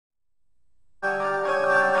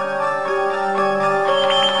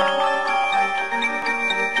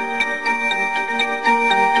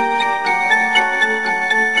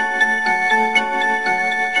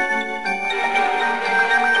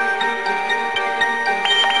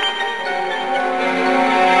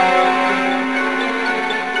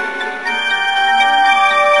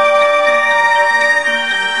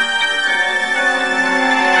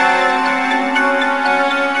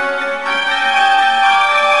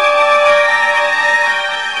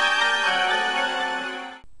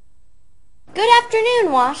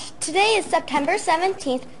Wash. Today is September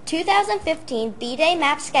 17th, 2015, B-Day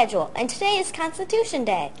map schedule, and today is Constitution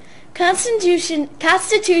Day. Constitution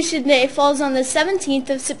Day falls on the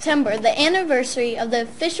 17th of September, the anniversary of the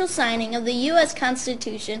official signing of the U.S.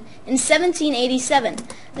 Constitution in 1787.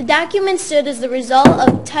 The document stood as the result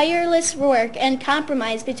of tireless work and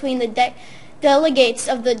compromise between the delegates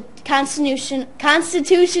of the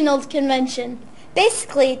Constitutional Convention.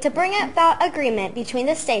 Basically, to bring about agreement between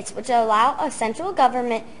the states which allow a central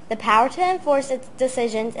government the power to enforce its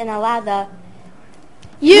decisions and allow the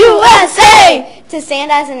USA to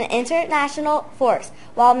stand as an international force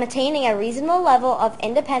while maintaining a reasonable level of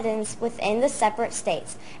independence within the separate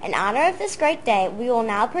states. In honor of this great day, we will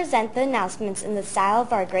now present the announcements in the style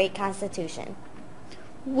of our great Constitution.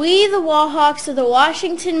 We, the Wallhawks of the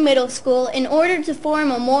Washington Middle School, in order to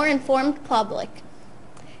form a more informed public,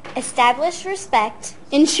 establish respect,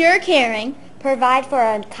 ensure caring, provide for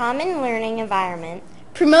a common learning environment,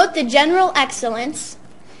 promote the general excellence,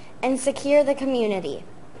 and secure the community.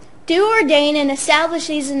 Do ordain and establish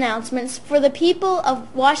these announcements for the people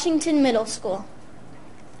of Washington Middle School.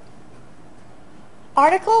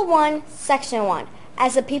 Article 1, Section 1.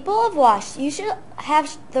 As a people of Wash, you should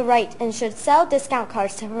have the right and should sell discount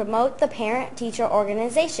cards to promote the parent-teacher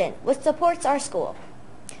organization, which supports our school.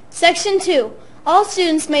 Section 2. All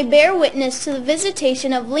students may bear witness to the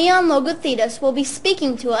visitation of Leon Logothetis will be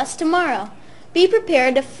speaking to us tomorrow. Be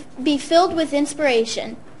prepared to be filled with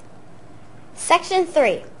inspiration. Section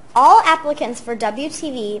 3. All applicants for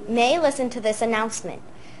WTV may listen to this announcement.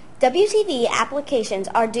 WTV applications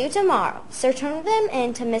are due tomorrow, so turn them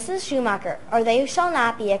in to Mrs. Schumacher, or they shall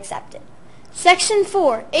not be accepted. Section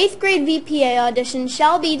 4. 8th grade VPA audition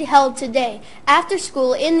shall be held today, after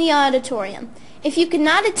school, in the auditorium. If you could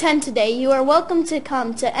not attend today, you are welcome to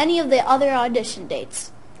come to any of the other audition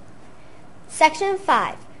dates. Section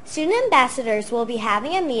 5. Student ambassadors will be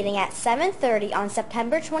having a meeting at 7:30 on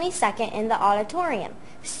September 22nd in the auditorium.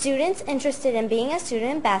 Students interested in being a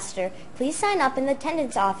student ambassador, please sign up in the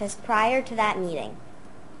attendance office prior to that meeting.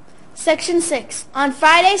 Section 6. On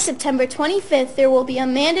Friday, September 25th, there will be a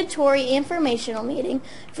mandatory informational meeting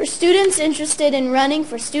for students interested in running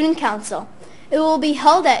for student council. It will be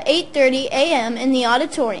held at 8:30 a.m. in the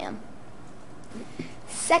auditorium.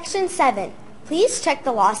 Section 7. Please check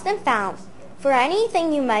the lost and found for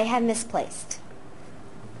anything you might have misplaced.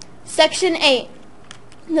 Section 8.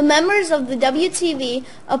 The members of the WTV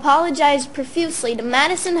apologize profusely to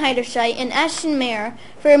Madison Heiderscheit and Ashton Mayer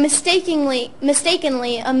for mistakenly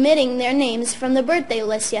omitting their names from the birthday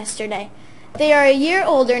list yesterday. They are a year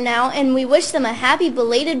older now, and we wish them a happy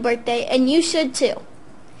belated birthday, and you should too.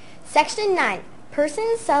 Section 9.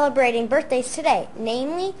 Persons celebrating birthdays today,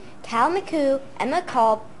 namely Cal McCoo, Emma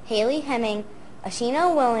Kolb, Haley Hemming,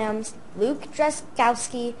 Ashina Williams, Luke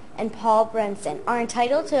Dreskowski, and Paul Brenson, are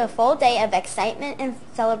entitled to a full day of excitement and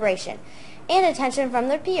celebration, and attention from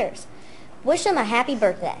their peers. Wish them a happy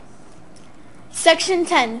birthday. Section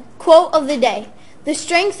 10. Quote of the day. The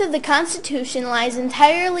strength of the Constitution lies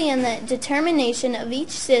entirely in the determination of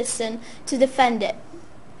each citizen to defend it.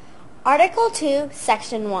 Article 2,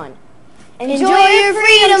 Section 1. Enjoy your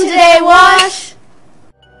freedom today, Wash!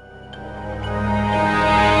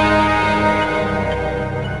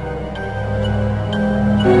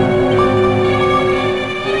 Thank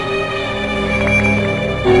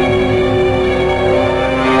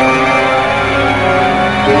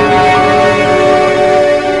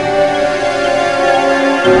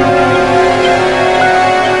you.